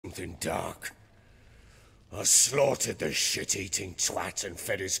something dark. I slaughtered the shit-eating twat and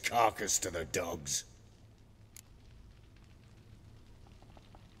fed his carcass to the dogs.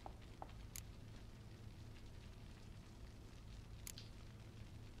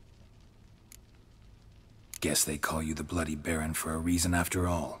 Guess they call you the Bloody Baron for a reason after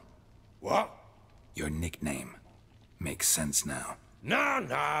all. What? Your nickname. Makes sense now. No,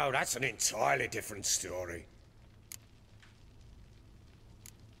 that's an entirely different story.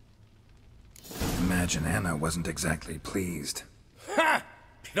 Imagine Anna wasn't exactly pleased. Ha!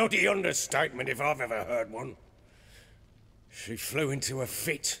 Bloody understatement if I've ever heard one. She flew into a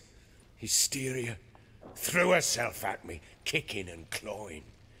fit. Hysteria. Threw herself at me, kicking and clawing.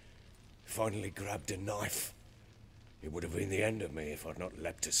 Finally grabbed a knife. It would have been the end of me if I'd not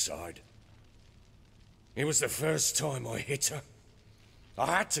leapt aside. It was the first time I hit her.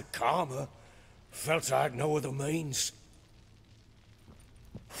 I had to calm her. Felt I had no other means.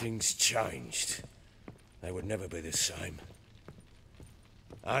 Things changed. They would never be the same.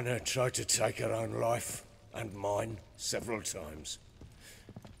 Anna tried to take her own life, and mine, several times.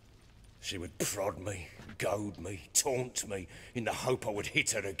 She would prod me, goad me, taunt me, in the hope I would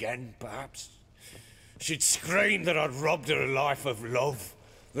hit her again, perhaps. She'd scream that I'd robbed her life of love,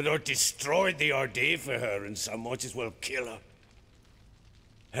 that I'd destroyed the idea for her and so might as well kill her.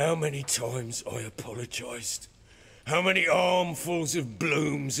 How many times I apologized. How many armfuls of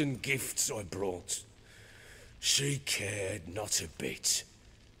blooms and gifts I brought. She cared not a bit.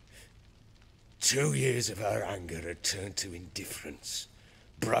 2 years of her anger had turned to indifference,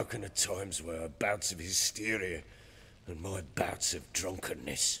 broken at times by her bouts of hysteria and my bouts of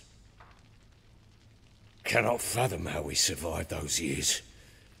drunkenness. Cannot fathom how we survived those years,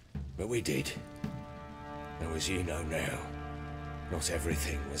 but we did. Though as you know now, not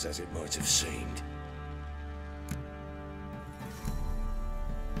everything was as it might have seemed.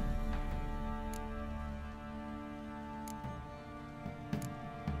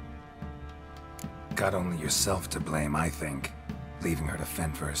 Got only yourself to blame, I think. Leaving her to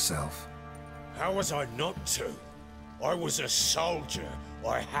fend for herself. How was I not to? I was a soldier.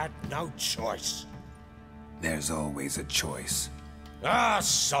 I had no choice. There's always a choice. Ah,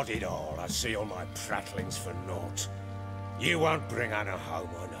 sod it all. I see all my prattlings for naught. You won't bring Anna home,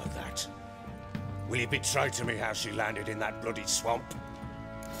 I know that. Will you betray to me how she landed in that bloody swamp?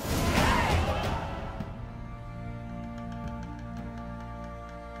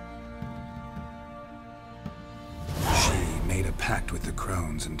 She made a pact with the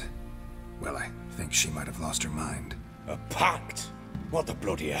crones and... well, I think she might have lost her mind. A pact? What the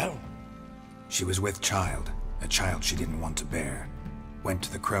bloody hell? She was with child, a child she didn't want to bear. Went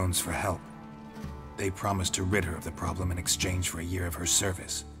to the crones for help. They promised to rid her of the problem in exchange for a year of her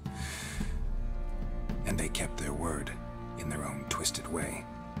service. And they kept their word, in their own twisted way.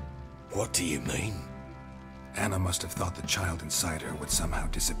 What do you mean? Anna must have thought the child inside her would somehow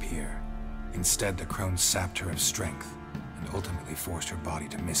disappear. Instead, the crones sapped her of strength, and ultimately forced her body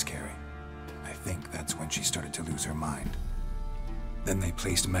to miscarry. I think that's when she started to lose her mind. Then they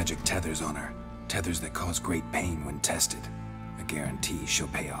placed magic tethers on her, tethers that cause great pain when tested. A guarantee she'll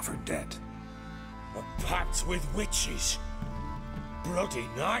pay off her debt. A pact with witches? Bloody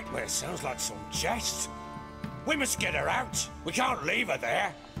nightmare, sounds like some jest. We must get her out. We can't leave her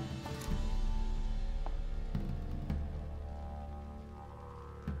there.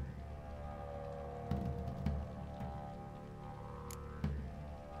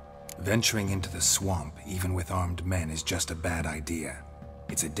 Venturing into the swamp, even with armed men, is just a bad idea.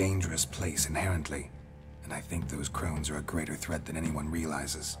 It's a dangerous place inherently, and I think those crones are a greater threat than anyone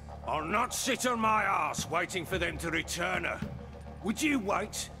realizes. I'll not sit on my arse waiting for them to return her. Would you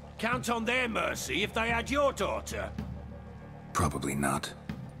wait? Count on their mercy if they had your daughter? Probably not,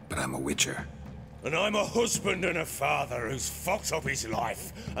 but I'm a witcher. And I'm a husband and a father who's fucked up his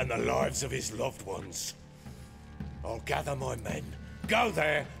life and the lives of his loved ones. I'll gather my men, go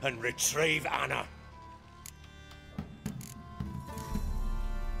there and retrieve Anna.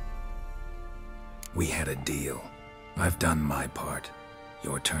 We had a deal. I've done my part.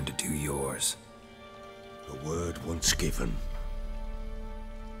 Your turn to do yours. A word once given.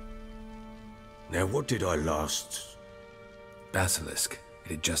 Now what did I last... Basilisk.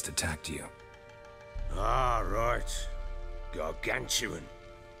 It had just attacked you. Ah, right. Gargantuan.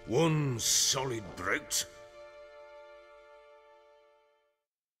 One solid brute.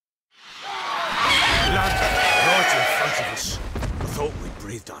 Lad, right in front of us. I thought we'd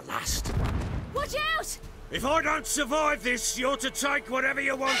breathed our last. Watch out! If I don't survive this, you're to take whatever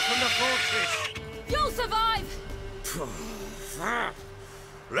you want from the fortress. You'll survive!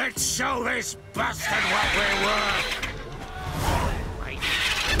 Let's show this bastard what we're worth! Wait.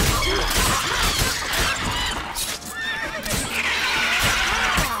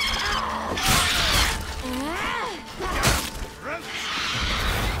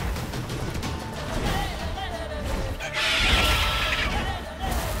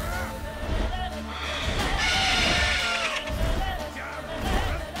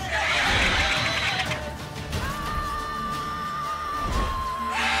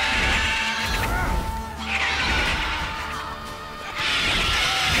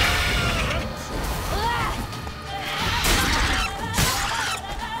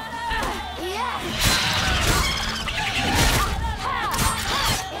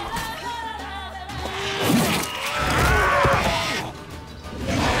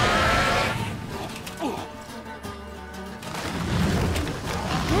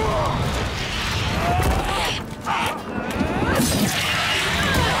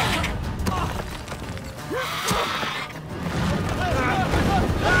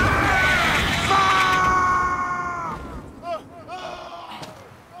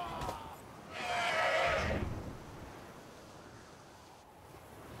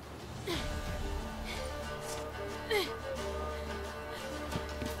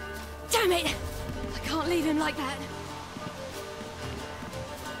 leave him like that.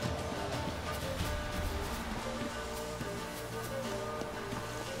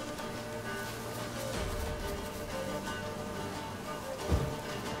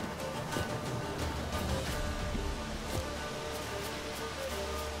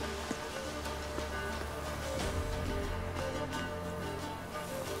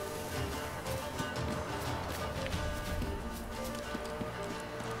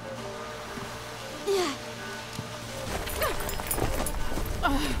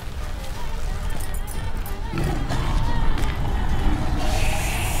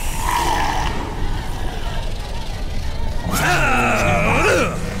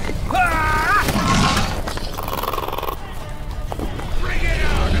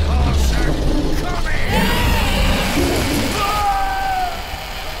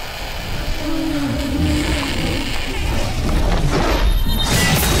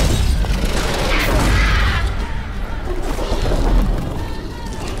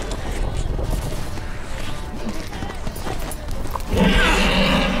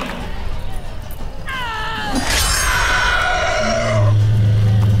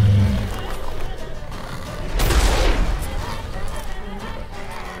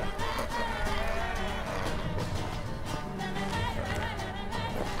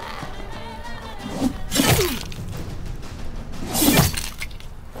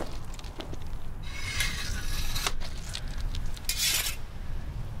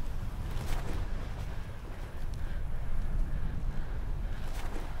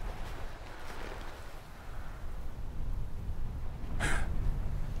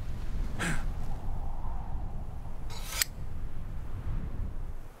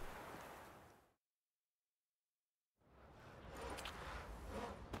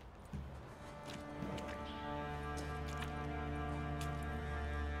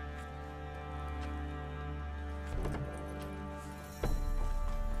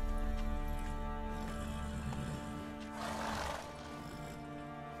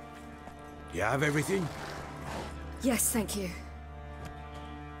 You have everything? Yes, thank you.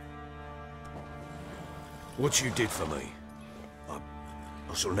 What you did for me,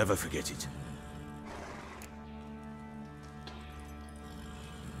 I shall never forget it.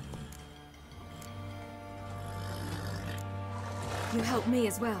 You helped me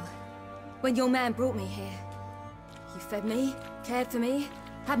as well. When your man brought me here. You fed me, cared for me,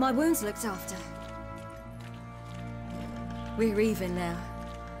 had my wounds looked after. We're even now.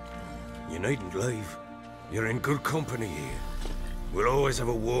 You needn't leave. You're in good company here. We'll always have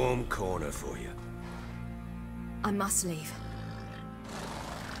a warm corner for you. I must leave.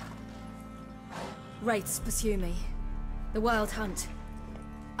 Wraiths pursue me. The Wild Hunt.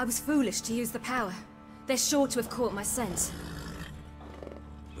 I was foolish to use the power. They're sure to have caught my scent.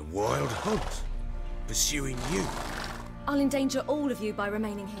 The Wild Hunt? Pursuing you? I'll endanger all of you by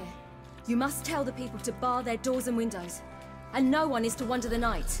remaining here. You must tell the people to bar their doors and windows. And no one is to wander the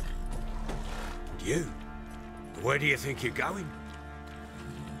night. You? Where do you think you're going?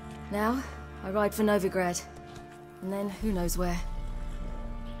 Now, I ride for Novigrad. And then, who knows where.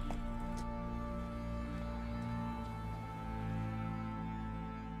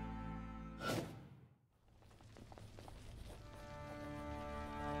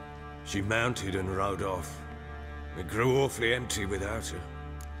 She mounted and rode off. It grew awfully empty without her.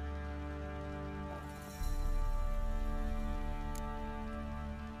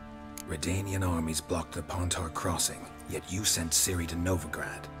 Redanian armies blocked the Pontar crossing, yet you sent Ciri to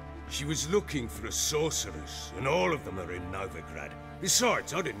Novigrad. She was looking for a sorceress, and all of them are in Novigrad.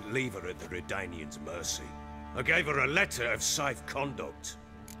 Besides, I didn't leave her at the Redanians' mercy. I gave her a letter of safe conduct.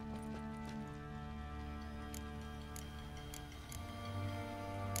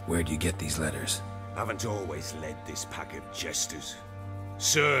 Where'd you get these letters? Haven't always led this pack of jesters.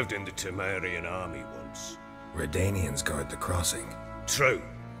 Served in the Temerian army once. Redanians guard the crossing. True.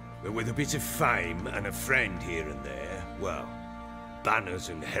 But with a bit of fame and a friend here and there, well, banners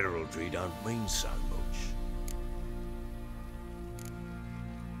and heraldry don't mean so much.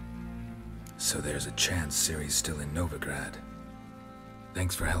 So there's a chance Ciri's still in Novigrad.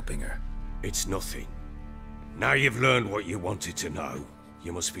 Thanks for helping her. It's nothing. Now you've learned what you wanted to know,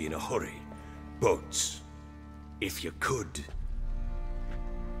 you must be in a hurry. But, if you could...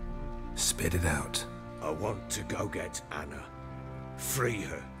 Spit it out. I want to go get Anna. Free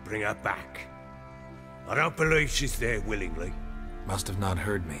her, bring her back. I don't believe she's there willingly. Must have not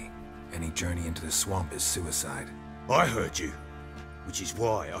heard me. Any journey into the swamp is suicide. I heard you, which is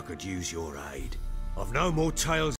why I could use your aid. I've no more tales